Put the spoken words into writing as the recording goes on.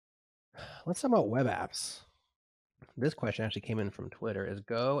let's talk about web apps. This question actually came in from Twitter. Is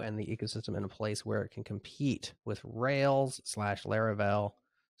Go and the ecosystem in a place where it can compete with Rails / Laravel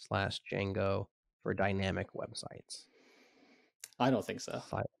 / Django for dynamic websites? I don't think so.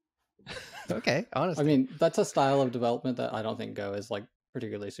 Okay, I honesty. mean, that's a style of development that I don't think Go is like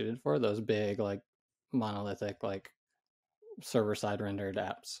particularly suited for. Those big, like monolithic, like server-side rendered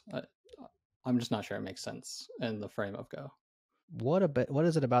apps. I'm just not sure it makes sense in the frame of Go. What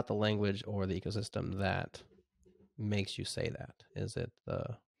is it about the language or the ecosystem that makes you say that? Is it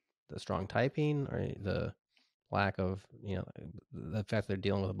the strong typing or the lack of, the fact they're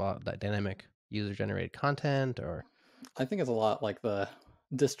dealing with about that dynamic user generated content? Or I think it's a lot like the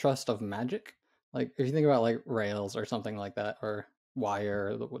distrust of magic. Like if you think about like Rails or something like that, or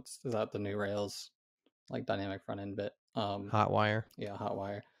Wire, is that the new Rails like dynamic front end bit? Hotwire? Yeah,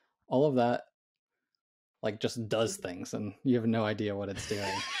 Hotwire. All of that like just does things, and you have no idea what it's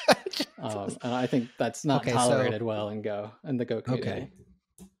doing. And I think that's not tolerated well in Go and the Go community. Okay.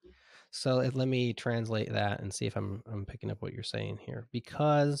 So let me translate that and see if I'm picking up what you're saying here.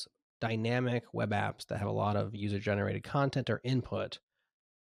 Because dynamic web apps that have a lot of user generated content or input,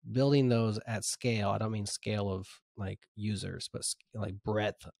 building those at scale, I don't mean scale of like users, but like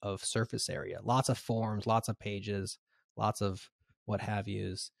breadth of surface area, lots of forms, lots of pages, lots of what have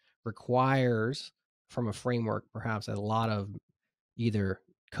yous, requires from a framework perhaps a lot of either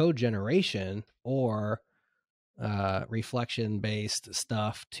code generation or reflection based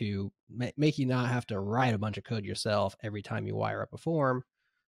stuff to make you not have to write a bunch of code yourself every time you wire up a form.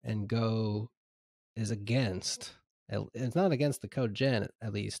 And Go is against, it's not against the code gen,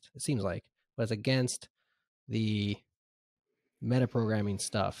 at least it seems like, but it's against the metaprogramming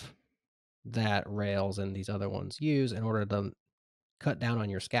stuff that Rails and these other ones use in order to cut down on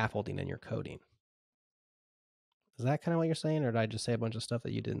your scaffolding and your coding. Is that kind of what you're saying, or did I just say a bunch of stuff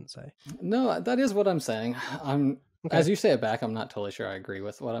that you didn't say? No, that is what I'm saying. Okay. As you say it back, I'm not totally sure I agree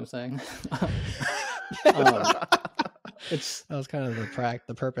with what I'm saying. That was kind of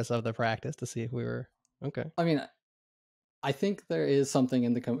the purpose of the practice, to see if we were okay. I mean, I think there is something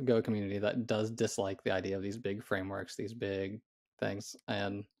in the Go community that does dislike the idea of these big frameworks, these big things,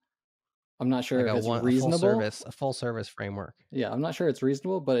 and I'm not sure if it's reasonable. A full service framework. Yeah, I'm not sure it's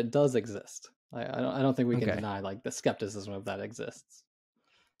reasonable, but it does exist. I don't think we can deny like the skepticism of that exists.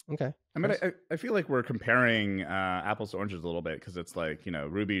 Okay. I mean, I feel like we're comparing apples to oranges a little bit, because it's like,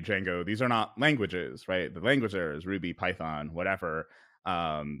 Ruby, Django, these are not languages, right? The language there is Ruby, Python, whatever.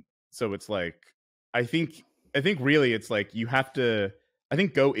 So it's like, I think really it's like you have to, I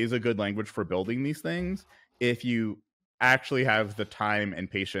think Go is a good language for building these things if you actually have the time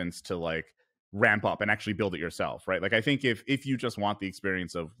and patience to like ramp up and actually build it yourself, right? Like I think if you just want the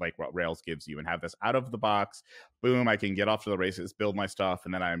experience of like what Rails gives you and have this out of the box, boom, I can get off to the races, build my stuff,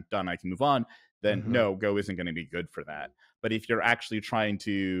 and then I'm done, I can move on, then no, Go isn't going to be good for that. But if you're actually trying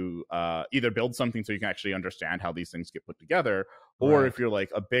to either build something so you can actually understand how these things get put together, or if you're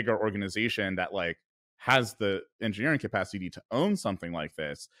like a bigger organization that like has the engineering capacity to own something like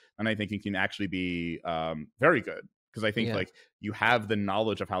this, then I think it can actually be very good. Because I think like you have the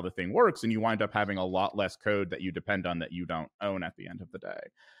knowledge of how the thing works, and you wind up having a lot less code that you depend on that you don't own at the end of the day.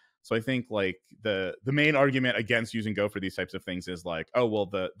 So I think like the main argument against using Go for these types of things is like, oh, well,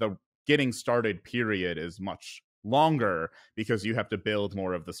 the getting started period is much longer because you have to build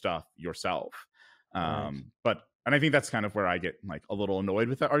more of the stuff yourself. And I think that's kind of where I get like a little annoyed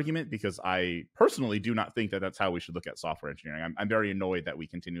with that argument, because I personally do not think that that's how we should look at software engineering. I'm very annoyed that we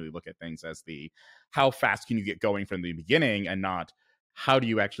continually look at things as the how fast can you get going from the beginning, and not how do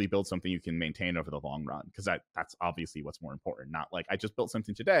you actually build something you can maintain over the long run, because that's obviously what's more important. Not like I just built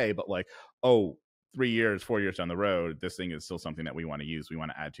something today, but like, oh, 3 years, 4 years down the road, this thing is still something that we want to use, we want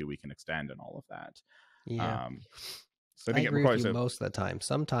to add to, we can extend, and all of that. So I think I agree with you most of the time.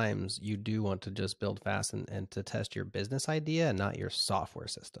 Sometimes you do want to just build fast and to test your business idea and not your software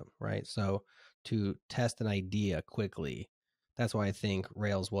system, right? So to test an idea quickly, that's why I think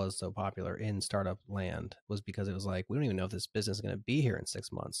Rails was so popular in startup land, was because it was like, we don't even know if this business is going to be here in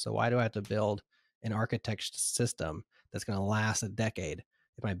 6 months. So why do I have to build an architecture system that's going to last a decade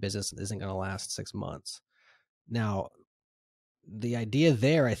if my business isn't going to last 6 months? Now, the idea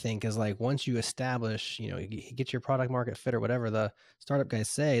there, I think, is like once you establish, you get your product market fit or whatever the startup guys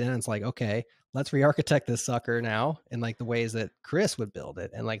say, then it's like, okay, let's re-architect this sucker now in like the ways that Chris would build it,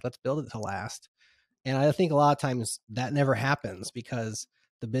 and like let's build it to last. And I think a lot of times that never happens because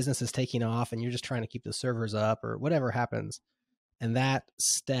the business is taking off and you're just trying to keep the servers up or whatever happens. And that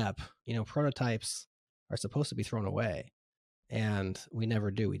step, prototypes are supposed to be thrown away, and we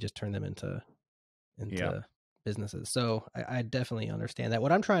never do. We just turn them into businesses. So I definitely understand that.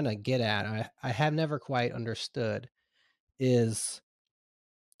 What I'm trying to get at, I have never quite understood, is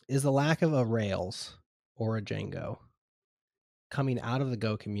the lack of a Rails or a Django coming out of the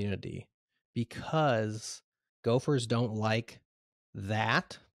Go community because Gophers don't like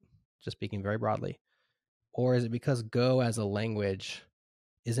that, just speaking very broadly, or is it because Go as a language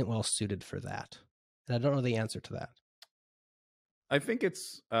isn't well suited for that? And I don't know the answer to that. I think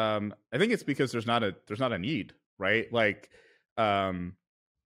it's because there's not a need, right? Like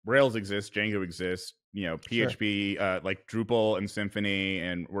Rails exists, Django exists, PHP, sure. Like Drupal and Symfony,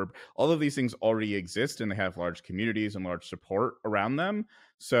 and all of these things already exist, and they have large communities and large support around them.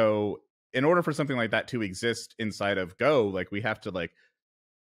 So in order for something like that to exist inside of Go, like we have to like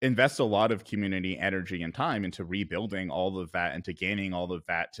invest a lot of community energy and time into rebuilding all of that, into gaining all of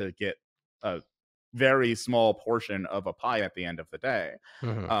that to get a very small portion of a pie at the end of the day.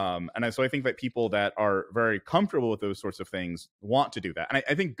 Mm-hmm. So I think that people that are very comfortable with those sorts of things want to do that. And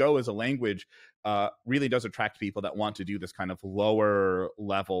I think Go as a language really does attract people that want to do this kind of lower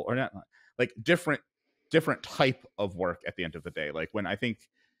level, or not, like different type of work at the end of the day. Like when I think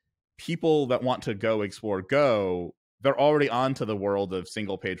people that want to go explore Go, they're already onto the world of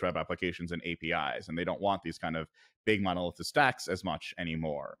single page web applications and APIs, and they don't want these kind of big monolithic stacks as much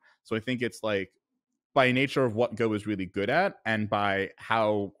anymore. So I think it's like, by nature of what Go is really good at and by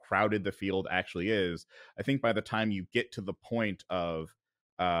how crowded the field actually is, I think by the time you get to the point of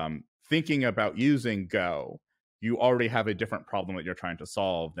thinking about using Go, you already have a different problem that you're trying to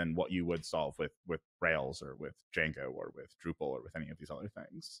solve than what you would solve with Rails or with Django or with Drupal or with any of these other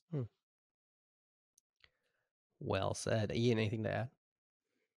things. Well said. Ian, anything to add?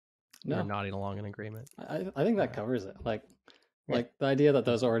 No. You're nodding along in agreement. I think that covers it. Like the idea that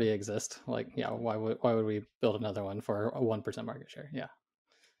those already exist, like, yeah, why would we build another one for a 1% market share? Yeah.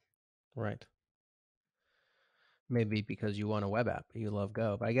 Right. Maybe because you want a web app, you love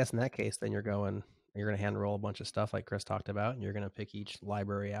Go. But I guess in that case, then you're going to hand roll a bunch of stuff like Chris talked about, and you're going to pick each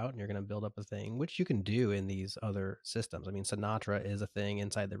library out, and you're going to build up a thing, which you can do in these other systems. I mean, Sinatra is a thing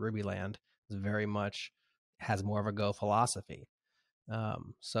inside the Ruby land. It's very much has more of a Go philosophy.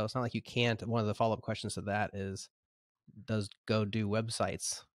 So it's not like you can't. One of the follow-up questions to that is, does Go do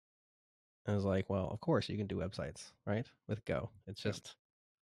websites? And I was like, well, of course you can do websites, right? With Go. It's just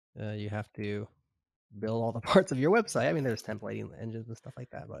you have to build all the parts of your website. I mean, there's templating engines and stuff like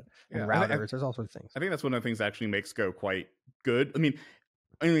that, but and routers, there's all sorts of things. I think that's one of the things that actually makes Go quite good. I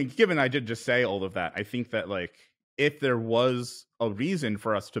mean, given I did just say all of that, I think that like if there was a reason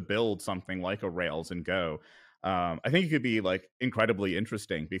for us to build something like a Rails and Go, I think it could be like incredibly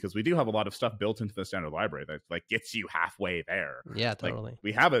interesting, because we do have a lot of stuff built into the standard library that like gets you halfway there. Yeah, totally. Like,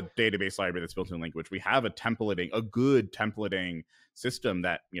 we have a database library that's built in language. We have a good templating system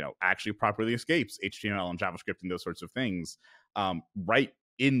that, actually properly escapes HTML and JavaScript and those sorts of things, right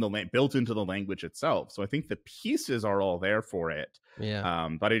in the built into the language itself. So I think the pieces are all there for it. Yeah.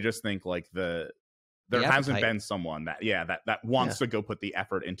 But I just think like there hasn't been someone that wants to go put the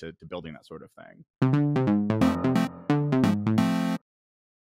effort into building that sort of thing.